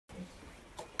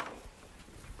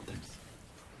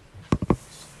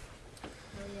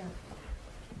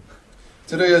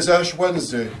Today is Ash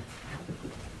Wednesday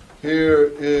here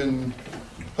in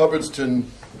Hubbardston,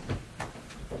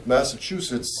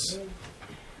 Massachusetts.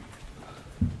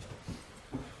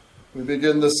 We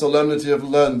begin the solemnity of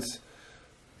Lent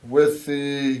with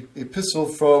the epistle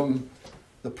from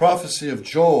the prophecy of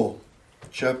Joel,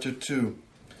 chapter 2.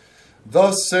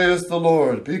 Thus saith the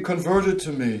Lord, be converted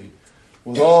to me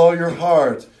with all your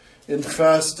heart, in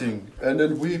fasting and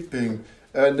in weeping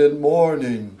and in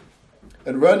mourning.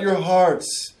 And rend your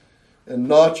hearts and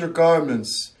not your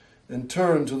garments, and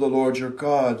turn to the Lord your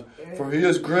God. For he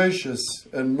is gracious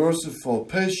and merciful,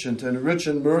 patient and rich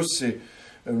in mercy,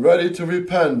 and ready to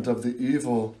repent of the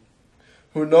evil.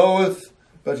 Who knoweth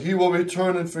but he will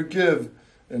return and forgive,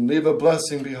 and leave a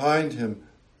blessing behind him,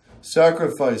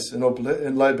 sacrifice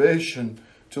and libation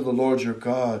to the Lord your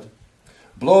God.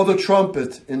 Blow the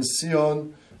trumpet in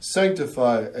Sion,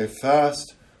 sanctify a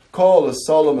fast, call a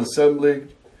solemn assembly,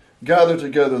 gather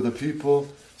together the people,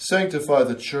 sanctify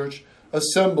the church,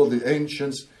 assemble the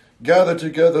ancients, gather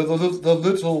together the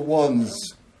little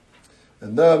ones,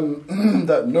 and them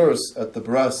that nurse at the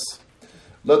breasts.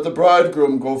 Let the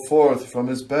bridegroom go forth from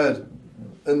his bed,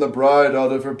 and the bride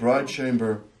out of her bride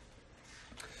chamber.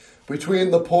 Between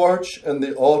the porch and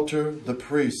the altar, the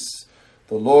priests,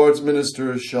 the Lord's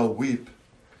ministers shall weep,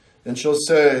 and shall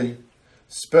say,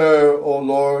 Spare, O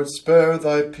Lord, spare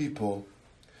thy people,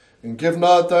 and give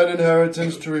not thine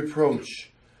inheritance to reproach,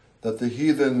 that the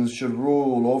heathens should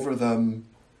rule over them.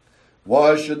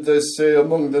 Why should they say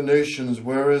among the nations,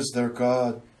 where is their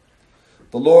God?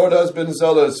 The Lord has been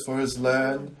zealous for his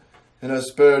land, and has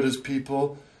spared his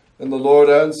people. And the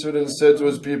Lord answered and said to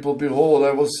his people, Behold,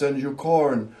 I will send you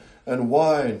corn, and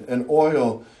wine, and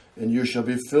oil, and you shall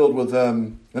be filled with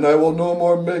them. And I will no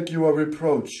more make you a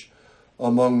reproach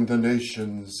among the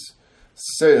nations,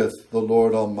 saith the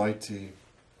Lord Almighty.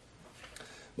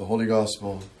 The Holy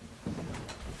Gospel,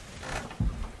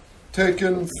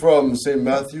 taken from St.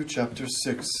 Matthew chapter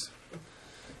 6.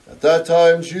 At that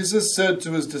time Jesus said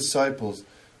to his disciples,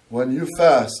 When you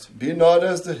fast, be not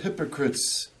as the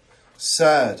hypocrites,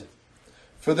 sad,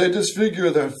 for they disfigure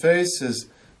their faces,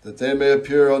 that they may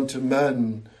appear unto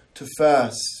men to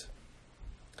fast.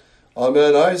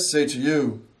 Amen, I say to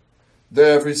you, they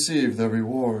have received their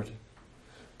reward.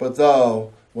 But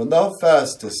thou, when thou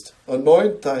fastest,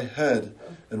 anoint thy head,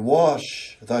 and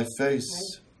wash thy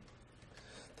face,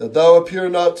 that thou appear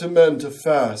not to men to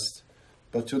fast,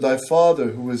 but to thy Father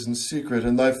who is in secret,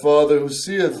 and thy Father who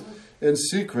seeth in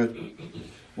secret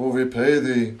will repay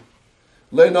thee.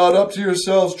 Lay not up to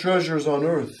yourselves treasures on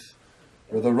earth,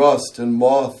 where the rust and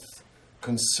moth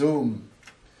consume,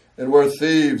 and where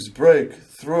thieves break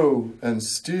through and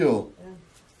steal.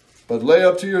 But lay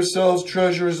up to yourselves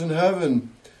treasures in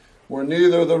heaven, where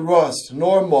neither the rust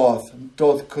nor moth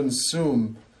doth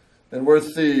consume, and where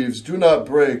thieves do not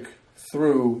break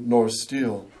through nor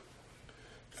steal.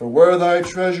 For where thy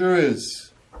treasure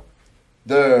is,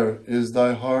 there is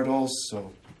thy heart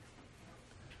also.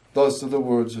 Thus are the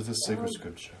words of the sacred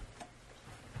Scripture.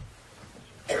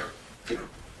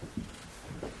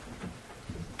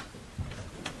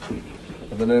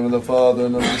 In the name of the Father,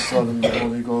 and of the Son, and of the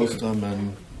Holy Ghost,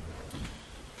 amen.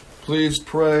 Please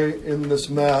pray in this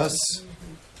Mass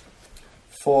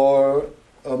for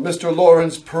Mr.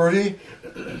 Lawrence Purdy.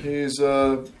 He's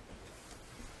out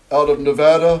of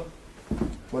Nevada.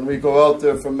 When we go out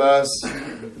there for Mass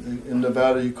in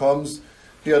Nevada, he comes.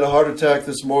 He had a heart attack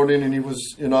this morning, and he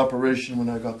was in operation when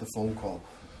I got the phone call.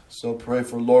 So pray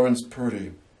for Lawrence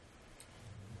Purdy.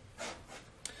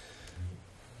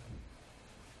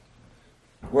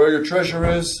 Where your treasure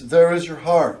is, there is your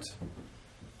heart.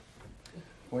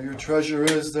 Where your treasure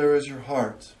is, there is your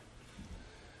heart.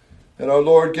 And our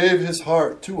Lord gave his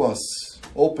heart to us,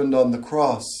 opened on the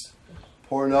cross,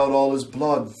 pouring out all his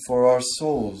blood for our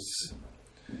souls.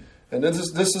 And this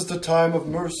is the time of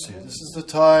mercy. This is the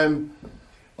time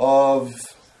of,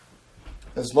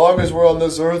 as long as we're on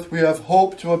this earth, we have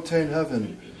hope to obtain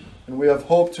heaven. And we have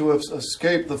hope to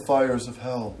escape the fires of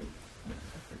hell.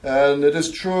 And it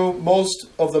is true, most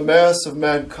of the mass of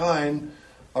mankind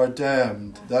are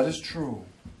damned. That is true.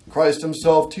 Christ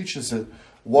himself teaches it.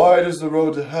 Wide is the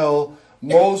road to hell,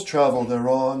 most travel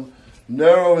thereon.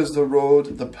 Narrow is the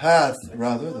road, the path.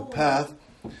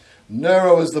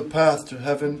 Narrow is the path to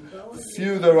heaven.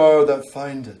 Few there are that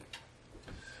find it.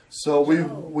 So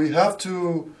we have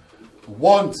to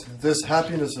want this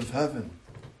happiness of heaven.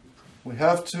 We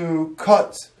have to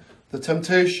cut the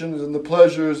temptations and the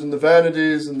pleasures and the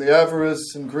vanities and the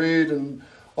avarice and greed and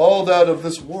all that of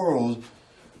this world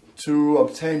to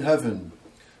obtain heaven.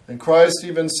 And Christ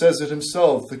even says it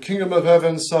himself, the kingdom of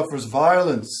heaven suffers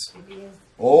violence.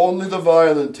 Only the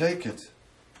violent take it.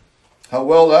 How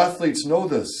well athletes know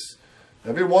this.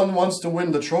 Everyone wants to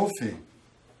win the trophy,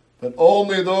 but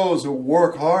only those who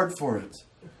work hard for it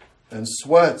and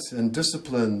sweat and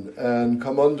discipline and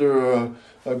come under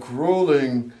a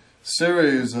grueling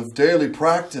series of daily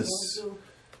practice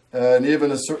and even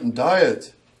a certain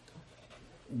diet,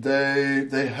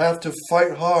 they have to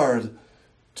fight hard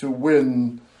to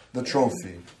win the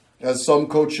trophy. As some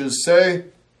coaches say,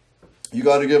 you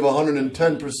got to give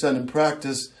 110% in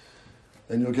practice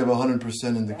and you'll give 100%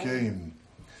 in the game.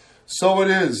 So it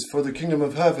is for the kingdom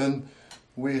of heaven.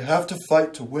 We have to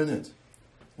fight to win it.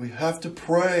 We have to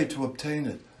pray to obtain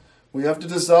it. We have to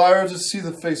desire to see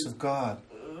the face of God.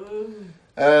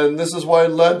 And this is why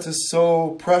Lent is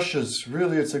so precious.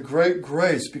 Really, it's a great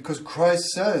grace, because Christ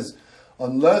says,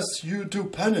 unless you do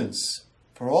penance,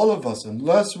 for all of us,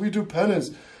 unless we do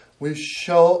penance, we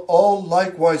shall all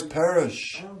likewise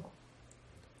perish.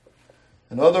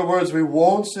 In other words, we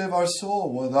won't save our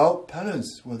soul without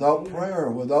penance, without prayer,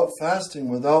 without fasting,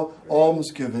 without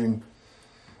almsgiving.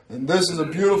 And this is a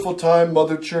beautiful time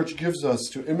Mother Church gives us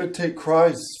to imitate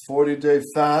Christ's 40-day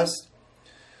fast.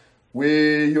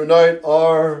 We unite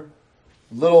our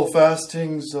little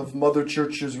fastings of Mother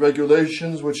Church's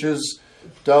regulations, which is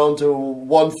down to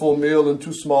 1 full meal and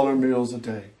 2 smaller meals a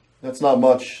day. That's not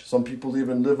much. Some people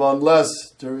even live on less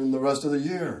during the rest of the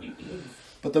year.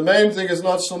 But the main thing is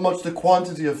not so much the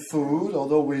quantity of food,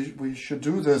 although we should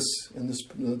do this in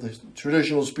the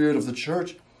traditional spirit of the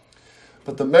Church.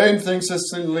 But the main thing, says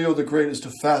St. Leo the Great, is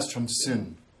to fast from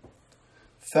sin.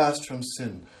 Fast from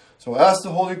sin. So ask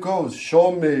the Holy Ghost,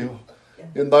 show me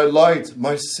in thy light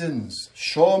my sins.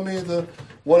 Show me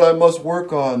what I must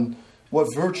work on,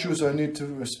 what virtues I need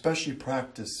to especially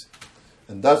practice.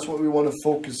 And that's what we want to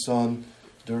focus on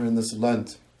during this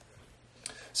Lent.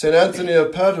 St. Anthony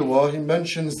of Padua, he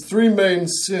mentions 3 main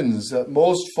sins that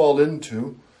most fall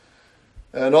into,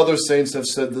 and other saints have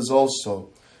said this also.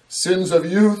 Sins of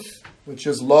youth, which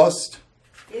is lust.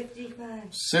 55.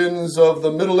 Sins of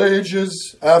the Middle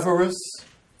Ages, avarice.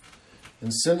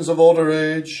 And sins of older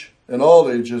age, and all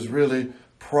ages really,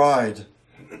 pride.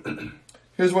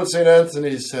 Here's what St.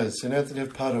 Anthony says. St. Anthony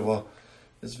of Padua.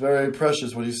 It's very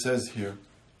precious what he says here.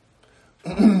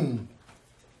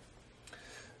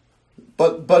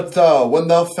 But thou, when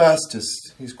thou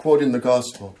fastest, he's quoting the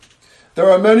gospel, there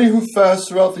are many who fast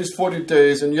throughout these 40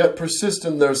 days and yet persist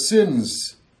in their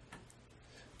sins.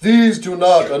 These do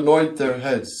not anoint their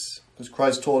heads. Because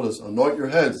Christ told us, anoint your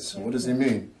heads. What does he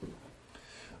mean?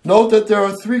 Note that there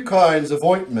are 3 kinds of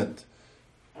ointment.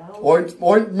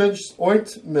 Ointments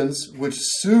which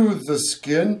soothe the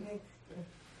skin,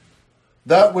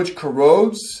 that which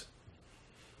corrodes,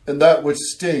 and that which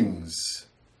stings.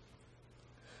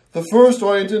 The first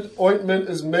ointment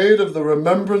is made of the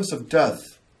remembrance of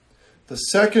death. The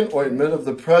second ointment of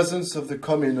the presence of the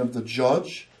coming of the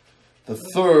judge. The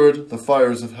third, the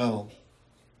fires of hell.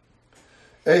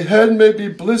 A head may be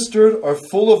blistered or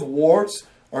full of warts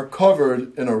or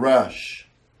covered in a rash.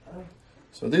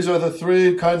 So these are the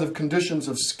 3 kinds of conditions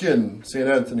of skin, St.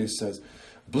 Anthony says.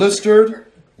 Blistered,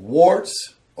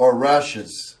 warts, or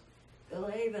rashes.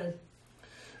 Believe it.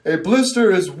 A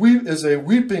blister is a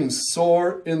weeping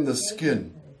sore in the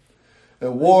skin.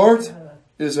 A wart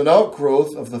is an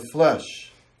outgrowth of the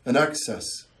flesh, an excess.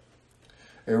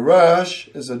 A rash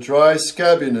is a dry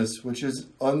scabbiness which is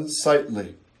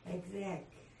unsightly. Exact.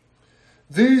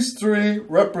 These 3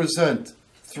 represent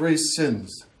 3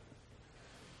 sins.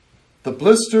 The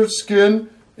blistered skin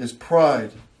is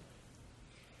pride.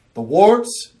 The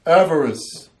warts,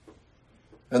 avarice.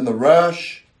 And the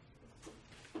rash,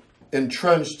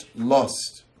 entrenched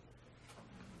lust.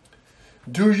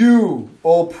 Do you,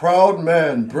 O proud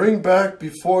man, bring back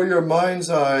before your mind's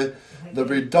eye the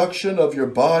reduction of your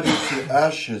body to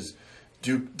ashes,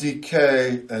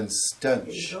 decay, and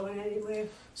stench.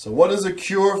 So what is a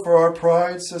cure for our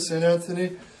pride, says St.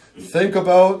 Anthony? Think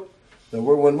about that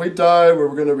when we die,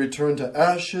 we're going to return to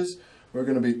ashes. We're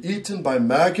going to be eaten by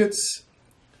maggots.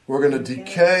 We're going to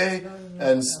decay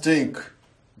and stink.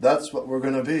 That's what we're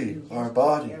going to be, our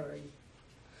body.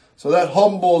 So that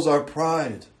humbles our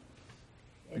pride.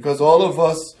 Because all of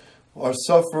us are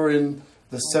suffering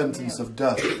the sentence of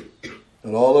death.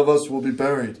 And all of us will be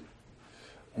buried.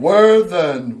 Where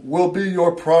then will be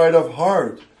your pride of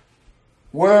heart?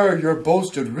 Where your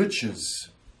boasted riches?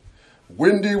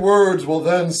 Windy words will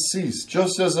then cease,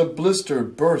 just as a blister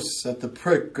bursts at the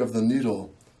prick of the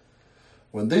needle.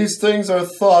 When these things are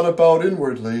thought about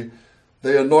inwardly,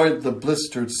 they anoint the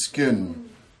blistered skin.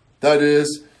 That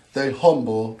is, they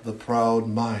humble the proud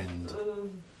mind.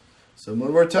 So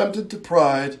when we're tempted to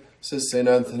pride, says St.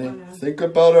 Anthony, think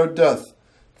about our death.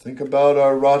 Think about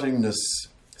our rottingness.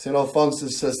 St.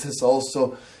 Alphonsus says this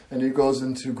also, and he goes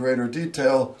into greater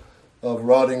detail of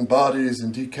rotting bodies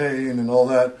and decaying and all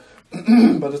that.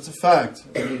 But it's a fact.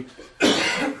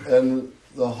 And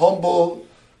the humble,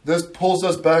 this pulls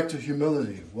us back to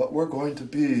humility, what we're going to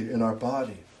be in our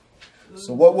body.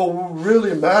 So what will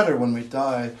really matter when we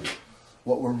die,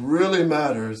 what will really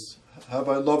matter is, have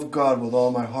I loved God with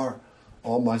all my heart,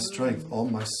 all my strength, all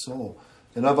my soul?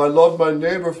 And have I loved my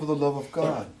neighbor for the love of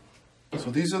God? So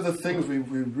these are the things we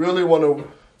really want to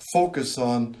focus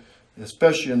on,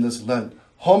 especially in this Lent.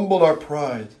 Humble our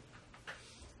pride.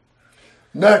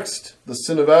 Next, the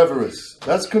sin of avarice.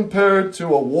 That's compared to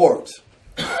a wart.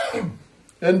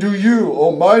 And do you,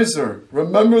 O miser,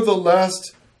 remember the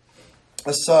last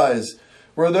assize,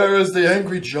 where there is the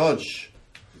angry judge,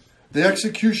 the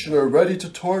executioner ready to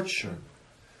torture,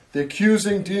 the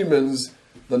accusing demons,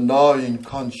 the gnawing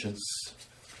conscience.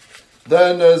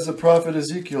 Then, as the prophet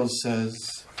Ezekiel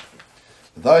says,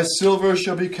 thy silver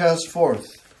shall be cast forth,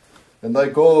 and thy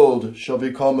gold shall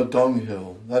become a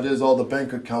dunghill. That is, all the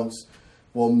bank accounts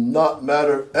will not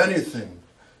matter anything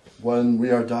when we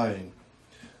are dying.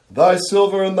 Thy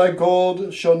silver and thy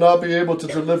gold shall not be able to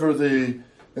deliver thee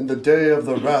in the day of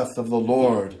the wrath of the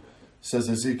Lord, says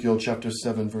Ezekiel chapter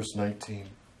 7, verse 19.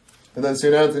 And then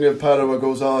St. Anthony of Padua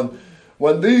goes on,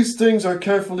 when these things are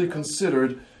carefully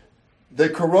considered, they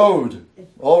corrode,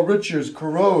 all riches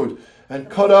corrode, and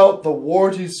cut out the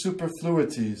warty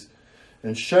superfluities,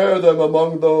 and share them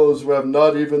among those who have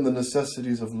not even the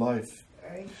necessities of life.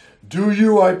 Right. Do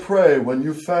you, I pray, when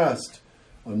you fast,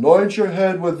 anoint your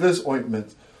head with this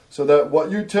ointment, so that what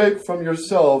you take from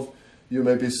yourself you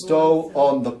may bestow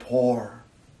on the poor.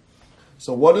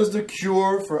 So what is the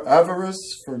cure for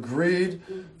avarice, for greed,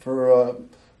 for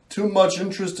too much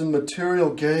interest in material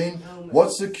gain?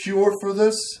 What's the cure for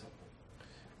this?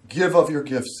 Give of your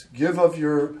gifts. Give of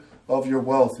your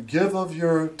wealth. Give of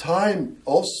your time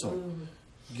also.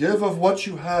 Give of what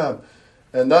you have.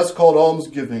 And that's called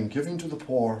almsgiving, giving to the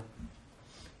poor.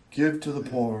 Give to the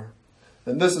poor.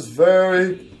 And this is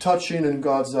very touching in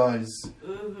God's eyes.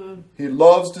 He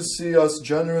loves to see us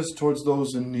generous towards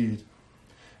those in need.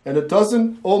 And it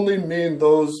doesn't only mean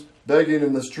those begging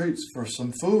in the streets for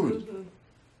some food.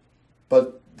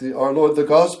 But our Lord, the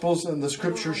Gospels and the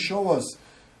Scriptures show us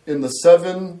in the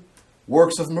 7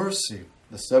 works of mercy,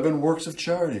 the 7 works of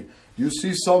charity. You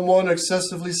see someone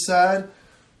excessively sad,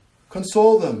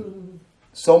 console them.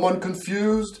 Someone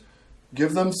confused,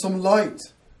 give them some light.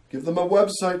 Give them a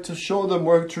website to show them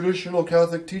where traditional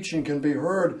Catholic teaching can be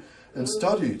heard and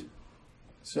studied.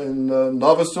 And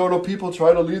novice order people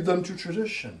try to lead them to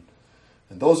tradition.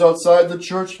 And those outside the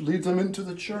church lead them into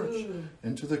the church,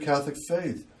 into the Catholic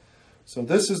faith. So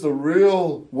this is the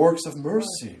real works of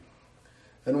mercy.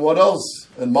 And what else?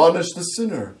 Admonish the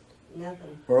sinner.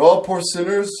 Nothing. We're all poor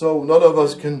sinners, so none of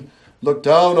us can look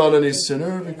down on any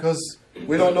sinner because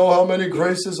we don't know how many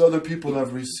graces other people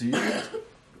have received.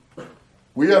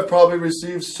 We have probably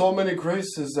received so many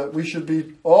graces that we should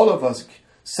be, all of us,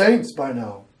 saints by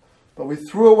now. But we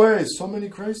threw away so many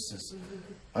graces.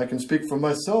 I can speak for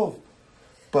myself.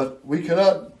 But we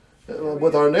cannot,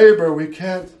 with our neighbor, we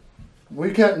can't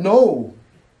know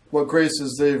what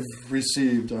graces they've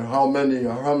received or how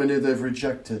many they've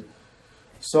rejected.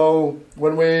 So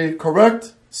when we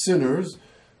correct sinners,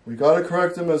 we got to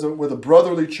correct them with a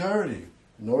brotherly charity.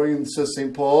 Knowing, says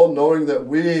St. Paul, knowing that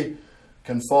we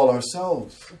can fall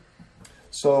ourselves.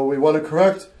 So we want to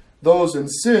correct those in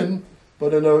sin,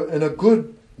 but in a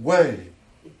good way.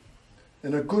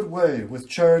 In a good way, with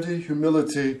charity,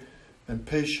 humility, and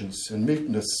patience, and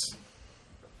meekness.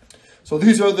 So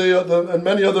these are and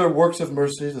many other works of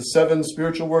mercy, the 7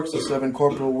 spiritual works, the 7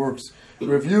 corporal works.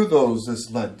 Review those this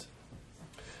Lent.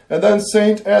 And then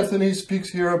St. Anthony speaks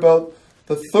here about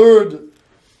the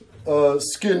 3rd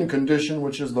skin condition,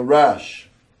 which is the rash.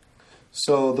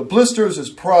 So the blisters is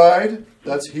pride.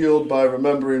 That's healed by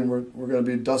remembering we're going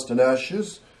to be dust and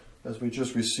ashes, as we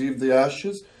just received the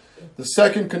ashes. The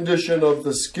 2nd condition of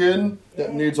the skin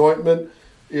that needs ointment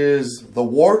is the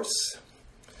warts.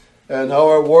 And how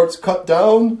are warts cut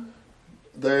down?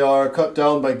 They are cut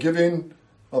down by giving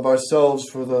of ourselves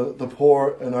for the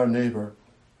poor and our neighbor,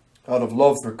 out of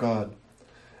love for God.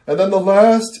 And then the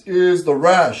last is the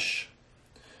rash.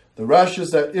 The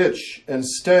rashes that itch and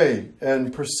stay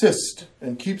and persist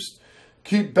and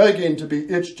keep begging to be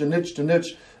itched and itched and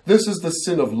itched. This is the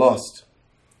sin of lust.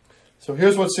 So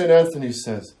here's what St. Anthony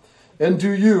says. And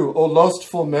do you, O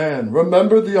lustful man,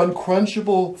 remember the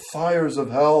unquenchable fires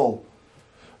of hell,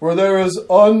 where there is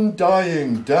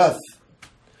undying death,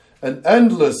 an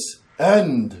endless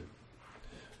end,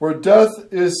 where death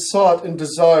is sought and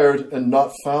desired and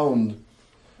not found,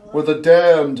 where the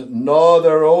damned gnaw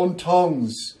their own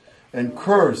tongues and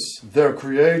curse their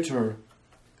Creator.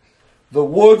 The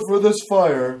wood for this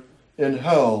fire in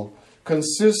hell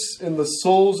consists in the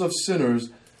souls of sinners,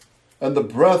 and the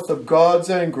breath of God's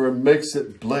anger makes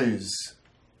it blaze.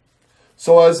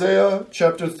 So Isaiah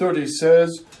chapter 30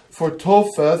 says, for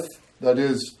Topheth, that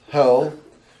is hell,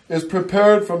 is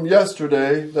prepared from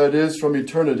yesterday, that is from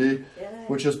eternity,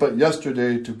 which is but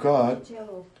yesterday to God.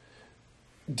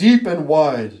 Deep and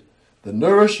wide, the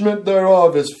nourishment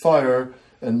thereof is fire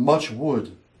and much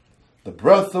wood. The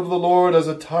breath of the Lord as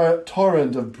a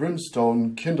torrent of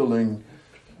brimstone kindling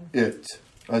it.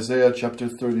 Isaiah chapter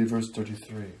 30, verse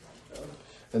 33.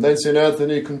 And then St.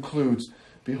 Anthony concludes,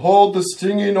 behold the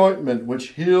stinging ointment which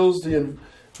heals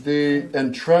the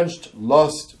entrenched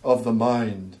lust of the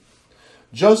mind.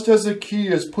 Just as a key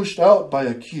is pushed out by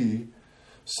a key,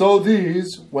 so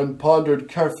these, when pondered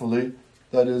carefully,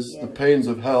 that is, the pains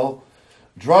of hell,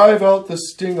 drive out the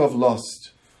sting of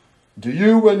lust. Do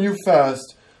you, when you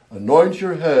fast, anoint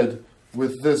your head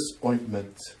with this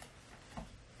ointment?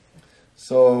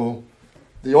 So,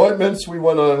 the ointments we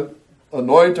want to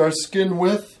anoint our skin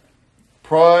with: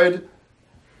 pride,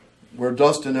 we're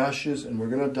dust and ashes, and we're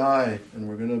going to die, and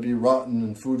we're going to be rotten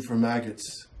and food for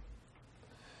maggots.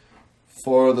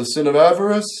 For the sin of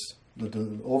avarice,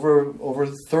 the over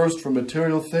thirst for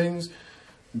material things,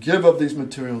 give of these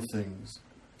material things.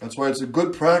 That's why it's a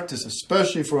good practice,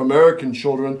 especially for American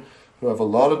children who have a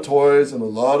lot of toys and a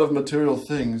lot of material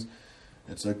things.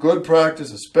 It's a good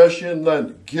practice, especially in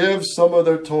Lent. Give some of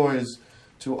their toys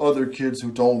to other kids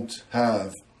who don't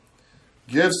have.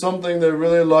 Give something they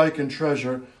really like and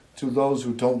treasure to those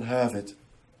who don't have it.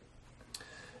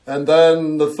 And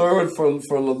then the third, for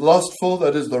lustful,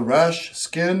 that is the rash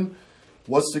skin,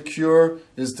 what's the cure?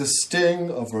 Is the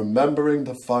sting of remembering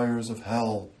the fires of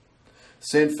hell.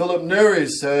 St. Philip Neri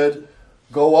said,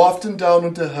 go often down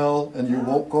into hell and you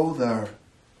won't go there.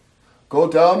 Go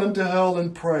down into hell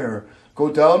in prayer. Go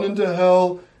down into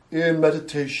hell in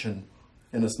meditation.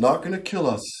 And it's not going to kill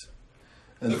us.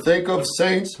 And think of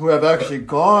saints who have actually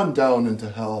gone down into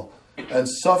hell and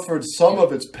suffered some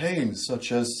of its pains,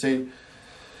 such as Sister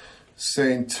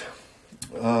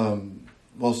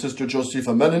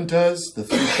Josefa Menendez, the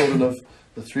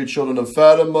three children of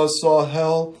Fatima saw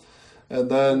hell,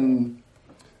 and then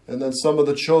some of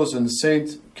the chosen,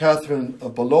 Saint Catherine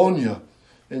of Bologna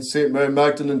and Saint Mary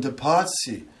Magdalene de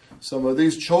Pazzi. Some of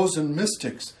these chosen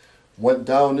mystics went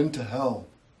down into hell,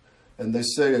 and they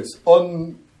say it's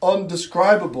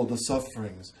undescribable, the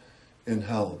sufferings in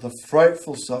hell, the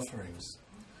frightful sufferings.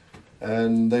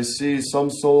 And they see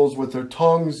some souls with their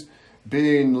tongues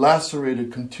being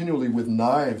lacerated continually with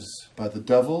knives by the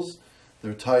devils.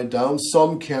 They're tied down.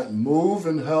 Some can't move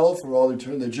in hell for all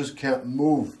eternity. They just can't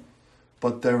move.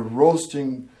 But they're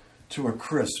roasting to a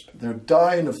crisp. They're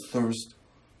dying of thirst.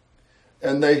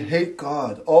 And they hate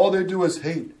God. All they do is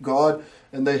hate God,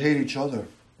 and they hate each other.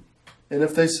 And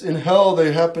if in hell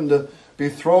they happen to be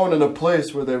thrown in a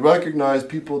place where they recognize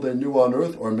people they knew on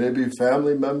earth, or maybe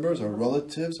family members or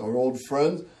relatives or old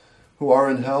friends who are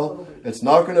in hell, it's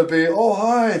not going to be, oh,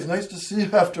 hi, it's nice to see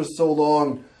you after so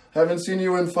long. Haven't seen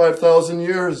you in 5,000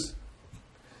 years.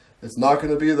 It's not going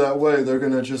to be that way. They're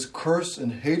going to just curse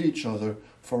and hate each other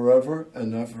forever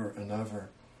and ever and ever.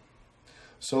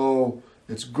 So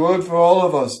it's good for all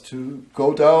of us to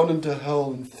go down into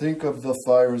hell and think of the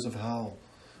fires of hell.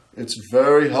 It's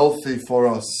very healthy for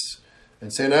us.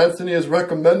 And St. Anthony is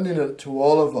recommending it to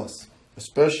all of us,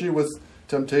 especially with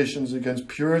temptations against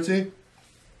purity.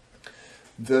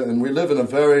 And we live in a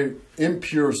very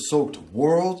impure, soaked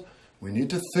world. We need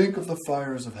to think of the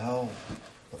fires of hell.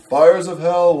 The fires of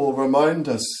hell will remind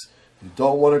us you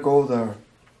don't want to go there.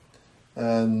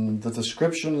 And the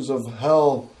descriptions of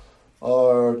hell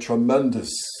are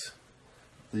tremendous.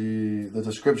 The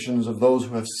descriptions of those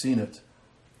who have seen it.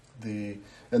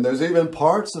 And there's even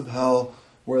parts of hell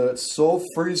where it's so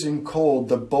freezing cold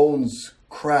the bones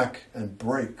crack and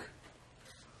break.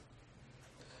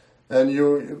 And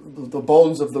the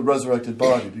bones of the resurrected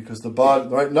body, because the body,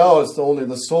 right now it's only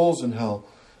the souls in hell.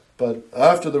 But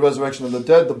after the resurrection of the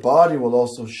dead, the body will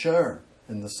also share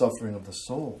in the suffering of the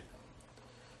soul.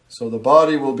 So the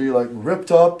body will be like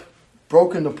ripped up,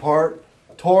 broken apart,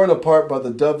 torn apart by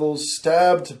the devils,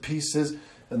 stabbed to pieces,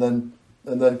 and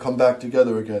then come back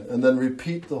together again. And then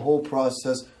repeat the whole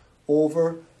process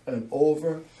over and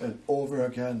over and over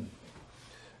again.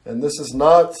 And this is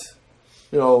not,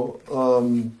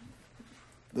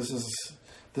 this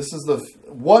is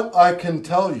what I can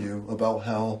tell you about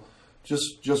hell,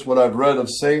 just what I've read of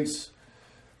saints.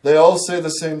 They all say the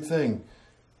same thing.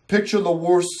 Picture the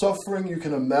worst suffering you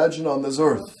can imagine on this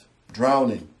earth.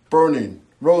 Drowning, burning,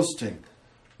 roasting,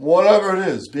 whatever it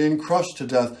is, being crushed to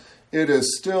death, it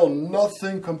is still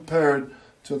nothing compared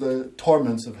to the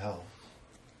torments of hell.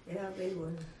 Yeah, they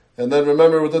were. And then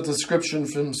remember the description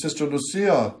from Sister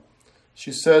Lucia.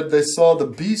 She said they saw the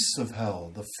beasts of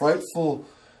hell, the frightful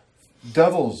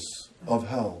devils of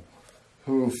hell,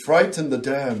 who frighten the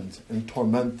damned and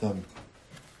torment them.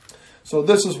 So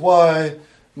this is why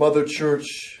Mother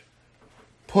Church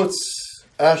puts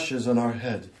ashes on our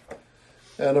head.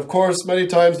 And of course, many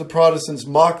times the Protestants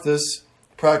mock this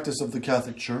practice of the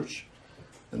Catholic Church.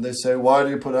 And they say, why do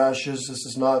you put ashes? This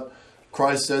is not,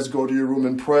 Christ says, go to your room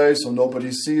and pray so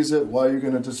nobody sees it. Why are you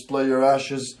going to display your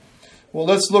ashes? Well,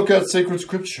 let's look at sacred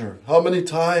scripture. How many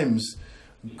times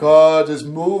God is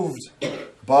moved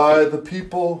by the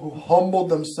people who humbled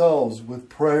themselves with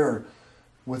prayer,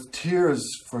 with tears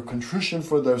for contrition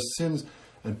for their sins,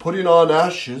 and putting on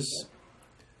ashes,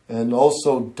 and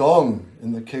also dung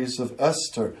in the case of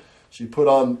Esther. She put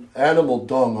on animal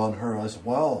dung on her as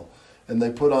well. And they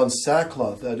put on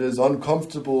sackcloth, that is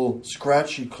uncomfortable,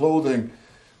 scratchy clothing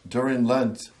during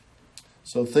Lent.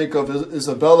 So think of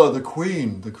Isabella the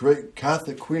Queen, the great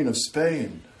Catholic Queen of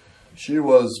Spain. She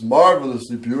was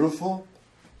marvelously beautiful,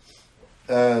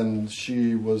 and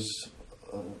she was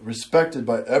respected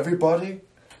by everybody.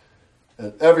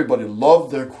 And everybody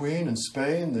loved their queen in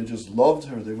Spain. They just loved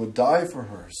her. They would die for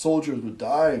her. Soldiers would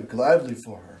die gladly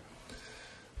for her.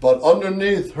 But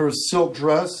underneath her silk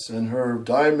dress and her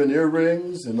diamond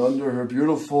earrings and under her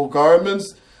beautiful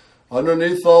garments,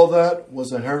 underneath all that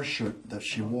was a hair shirt that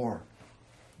she wore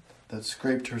that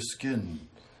scraped her skin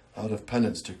out of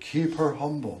penance to keep her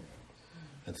humble.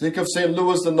 And think of St.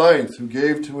 Louis IX, who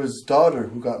gave to his daughter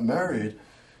who got married,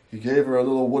 he gave her a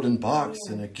little wooden box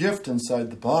and a gift inside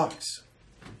the box,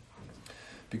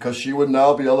 because she would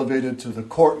now be elevated to the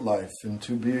court life and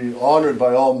to be honored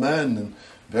by all men, and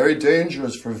very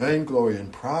dangerous for vainglory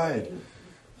and pride.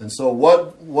 And so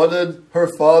what did her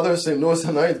father, St. Louis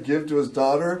IX, give to his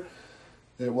daughter?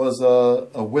 It was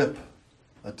a whip,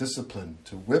 a discipline,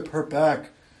 to whip her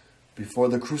back before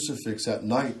the crucifix at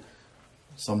night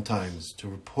sometimes,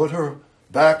 to put her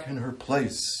back in her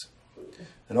place.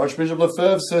 And Archbishop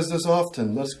Lefebvre says this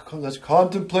often, let's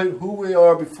contemplate who we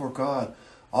are before God.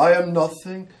 I am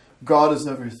nothing, God is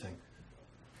everything.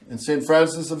 And St.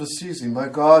 Francis of Assisi, my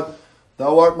God,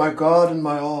 thou art my God and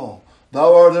my all.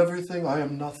 Thou art everything, I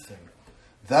am nothing.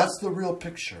 That's the real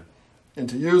picture. And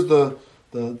to use the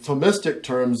Thomistic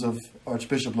terms of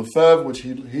Archbishop Lefebvre, which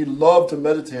he loved to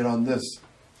meditate on this,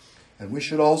 and we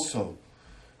should also,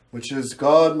 which is,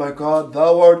 God, my God,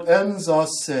 thou art ens a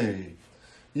se.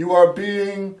 You are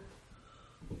being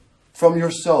from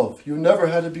yourself. You never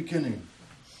had a beginning.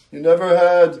 You'll never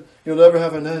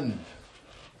have an end.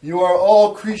 You are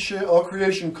all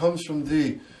creation comes from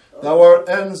thee. Thou art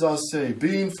ens a se,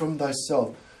 being from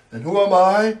thyself. And who am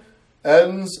I?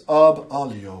 Ens ab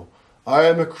alio. I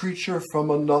am a creature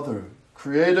from another,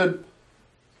 created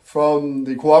from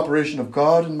the cooperation of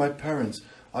God and my parents.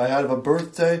 I have a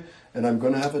birthday and I'm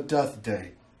going to have a death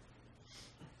day.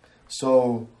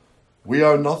 So we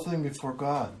are nothing before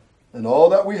God. And all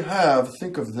that we have,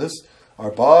 think of this,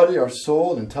 our body, our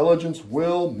soul, intelligence,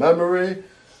 will, memory,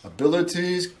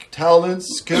 abilities, talents,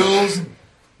 skills,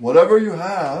 whatever you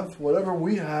have, whatever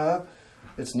we have,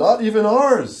 it's not even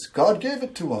ours. God gave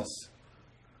it to us.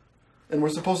 And we're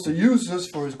supposed to use this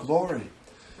for His glory.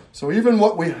 So even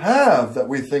what we have that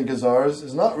we think is ours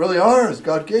is not really ours.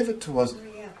 God gave it to us.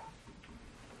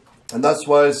 And that's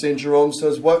why St. Jerome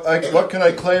says, what can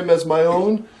I claim as my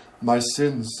own? My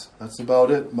sins. That's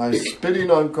about it. My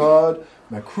spitting on God,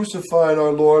 my crucifying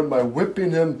our Lord, my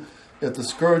whipping Him at the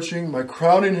scourging, my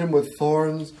crowning Him with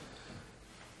thorns,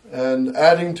 and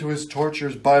adding to His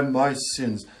tortures by my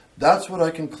sins. That's what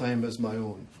I can claim as my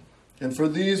own. And for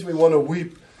these we want to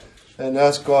weep and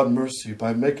ask God mercy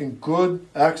by making good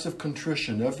acts of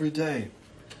contrition every day.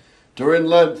 During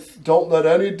Lent, don't let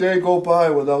any day go by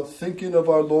without thinking of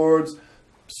our Lord's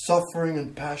suffering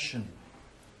and passion.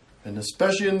 And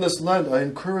especially in this Lent, I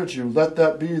encourage you, let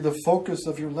that be the focus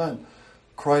of your Lent,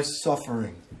 Christ's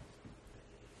suffering.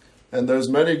 And there's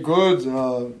many good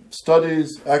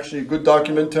studies, actually good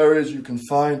documentaries you can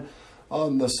find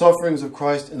on the sufferings of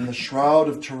Christ in the Shroud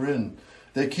of Turin.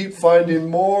 They keep finding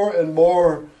more and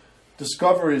more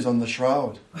discoveries on the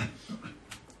shroud.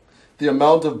 The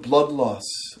amount of blood loss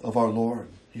of our Lord.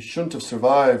 He shouldn't have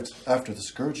survived after the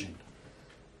scourging.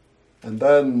 And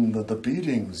then the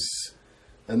beatings.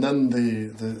 And then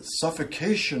the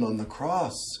suffocation on the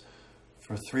cross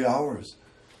for 3 hours.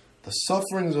 The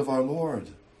sufferings of our Lord.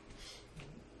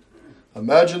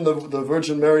 Imagine the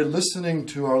Virgin Mary listening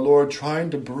to our Lord trying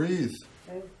to breathe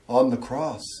on the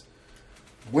cross.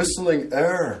 whistling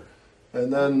air,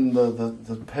 and then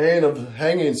the pain of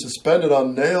hanging suspended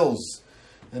on nails.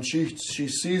 And she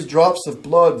sees drops of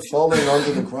blood falling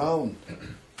onto the ground.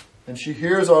 And she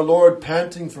hears our Lord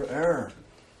panting for air.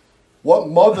 What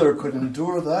mother could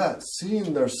endure that,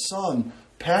 seeing their son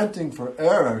panting for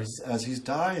air as he's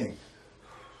dying?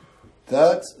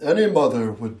 That any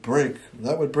mother would break.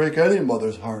 That would break any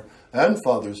mother's heart and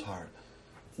father's heart.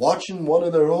 Watching one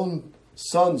of their own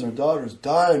sons or daughters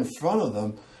die in front of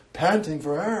them, panting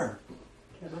for air.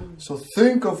 So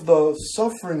think of the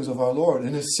sufferings of our Lord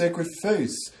in his sacred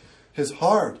face, his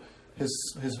heart,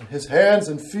 his hands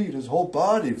and feet, his whole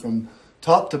body from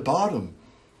top to bottom.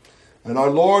 And our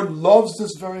Lord loves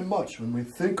this very much when we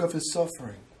think of his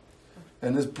suffering.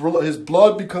 And his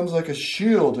blood becomes like a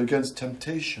shield against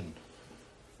temptation.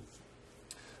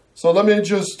 So let me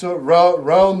just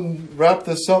wrap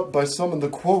this up by some of the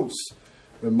quotes,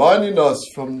 reminding us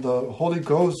from the Holy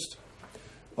Ghost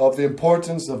of the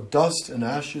importance of dust and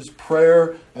ashes,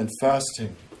 prayer and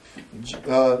fasting.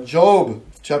 Job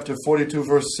chapter 42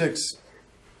 verse 6.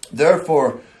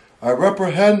 Therefore, I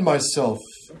reprehend myself,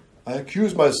 I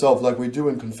accuse myself like we do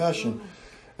in confession,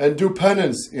 and do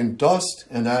penance in dust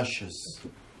and ashes.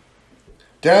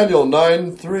 Daniel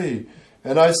 9:3.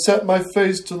 And I set my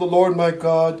face to the Lord my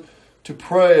God to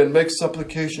pray and make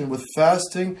supplication with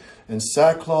fasting and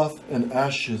sackcloth and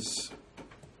ashes.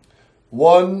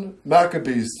 1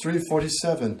 Maccabees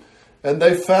 3:47. And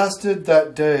they fasted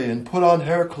that day and put on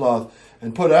haircloth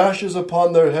and put ashes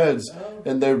upon their heads,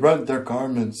 and they rent their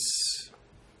garments.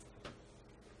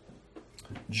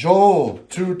 Joel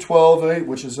 2:12-8,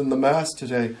 which is in the Mass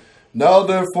today. Now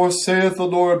therefore saith the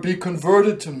Lord, be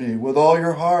converted to me with all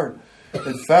your heart,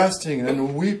 in fasting and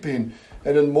in weeping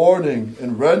and in mourning,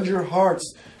 and rend your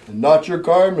hearts and not your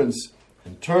garments,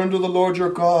 and turn to the Lord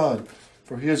your God,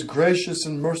 for he is gracious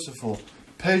and merciful,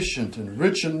 patient and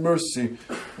rich in mercy,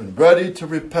 and ready to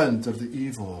repent of the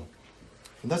evil.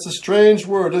 And that's a strange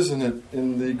word, isn't it,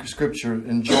 in the scripture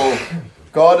in Joel?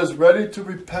 God is ready to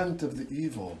repent of the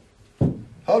evil.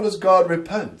 How does God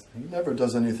repent? He never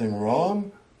does anything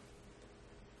wrong.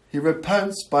 He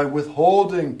repents by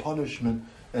withholding punishment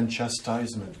and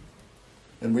chastisement.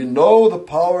 And we know the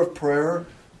power of prayer,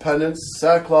 penance,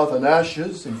 sackcloth and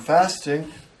ashes, and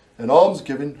fasting and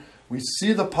almsgiving. We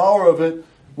see the power of it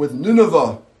with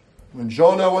Nineveh. When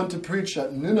Jonah went to preach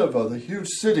at Nineveh, the huge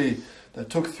city that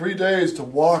took 3 days to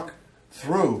walk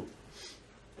through.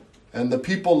 And the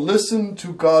people listened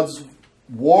to God's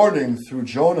warning through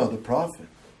Jonah the prophet.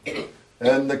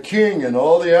 And the king and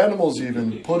all the animals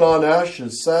even put on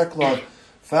ashes, sackcloth,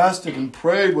 fasted and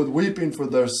prayed with weeping for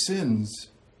their sins.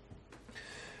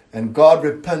 And God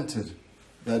repented.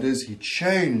 That is, he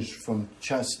changed from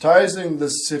chastising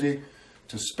this city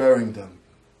to sparing them.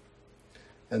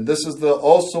 And this is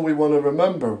also we want to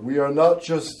remember. We are not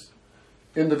just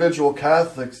individual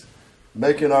Catholics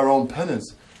making our own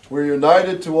penance. We're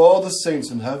united to all the saints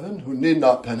in heaven who need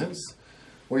not penance.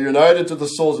 We're united to the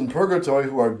souls in purgatory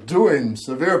who are doing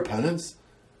severe penance.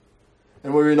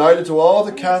 And we're united to all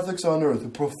the Catholics on earth who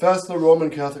profess the Roman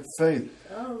Catholic faith.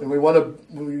 And we want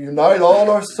to unite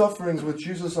all our sufferings with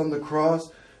Jesus on the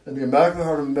cross and the Immaculate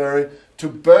Heart of Mary to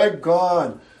beg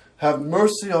God, have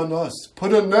mercy on us.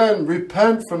 Put an end,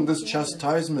 repent from this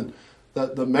chastisement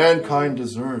that the mankind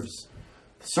deserves.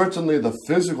 Certainly the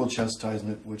physical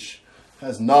chastisement, which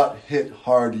has not hit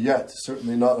hard yet,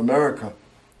 certainly not America.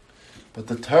 But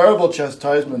the terrible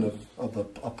chastisement of the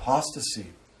apostasy.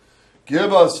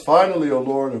 Give us finally, O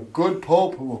Lord, a good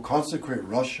Pope who will consecrate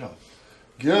Russia.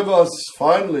 Give us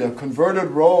finally a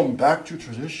converted Rome back to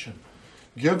tradition.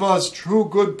 Give us true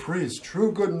good priests,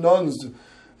 true good nuns,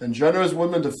 and generous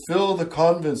women to fill the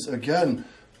convents again,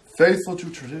 faithful to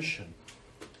tradition.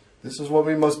 This is what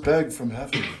we must beg from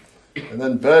heaven. And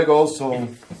then beg also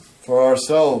for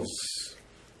ourselves.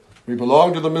 We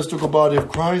belong to the mystical body of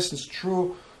Christ, it's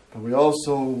true, but we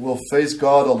also will face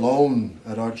God alone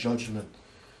at our judgment.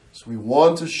 So we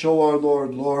want to show our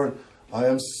Lord, Lord, I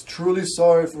am truly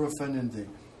sorry for offending thee.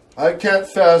 I can't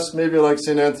fast maybe like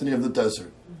St. Anthony of the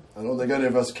Desert. I don't think any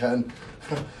of us can.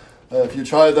 If you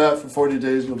try that for 40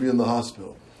 days, you'll be in the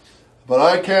hospital. But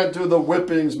I can't do the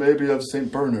whippings maybe of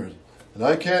St. Bernard. And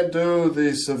I can't do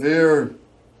the severe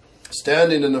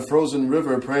standing in a frozen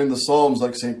river praying the Psalms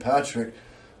like St. Patrick.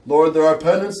 Lord, there are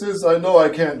penances I know I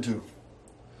can't do.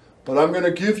 But I'm going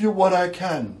to give you what I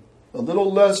can. A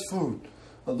little less food.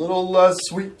 A little less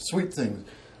sweet things.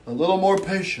 A little more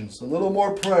patience. A little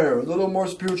more prayer. A little more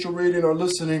spiritual reading or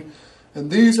listening. And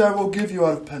these I will give you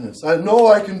out of penance. I know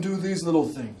I can do these little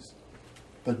things.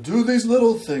 But do these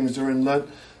little things during Lent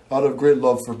out of great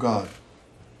love for God.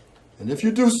 And if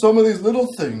you do some of these little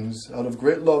things out of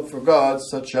great love for God,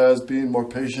 such as being more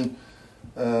patient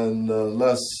and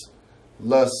less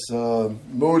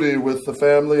moody with the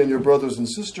family and your brothers and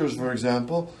sisters, for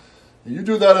example, you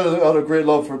do that out of great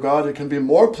love for God, it can be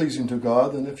more pleasing to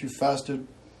God than if you fasted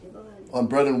on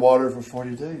bread and water for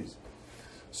 40 days.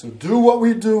 So do what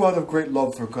we do out of great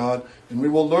love for God, and we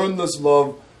will learn this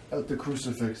love at the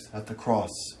crucifix, at the cross.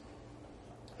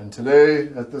 And today,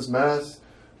 at this Mass,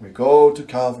 we go to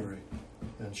Calvary.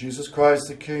 And Jesus Christ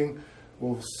the King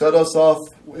will set us off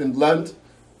in Lent,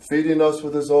 feeding us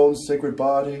with his own sacred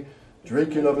body,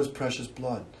 drinking of his precious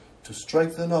blood, to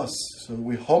strengthen us so that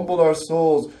we humble our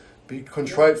souls, be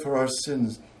contrite for our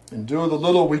sins, and do the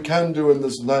little we can do in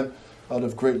this Lent out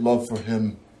of great love for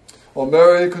him. O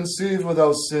Mary, conceived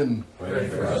without sin. Pray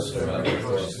for us who are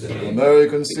in O Mary,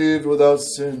 conceived without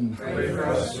sin. Pray for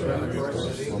us who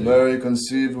are O Mary,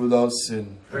 conceived without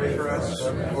sin. Pray for us who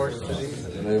are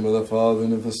In the name of the Father,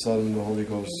 and of the Son, and of the Holy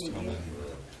Ghost.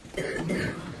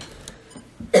 Amen.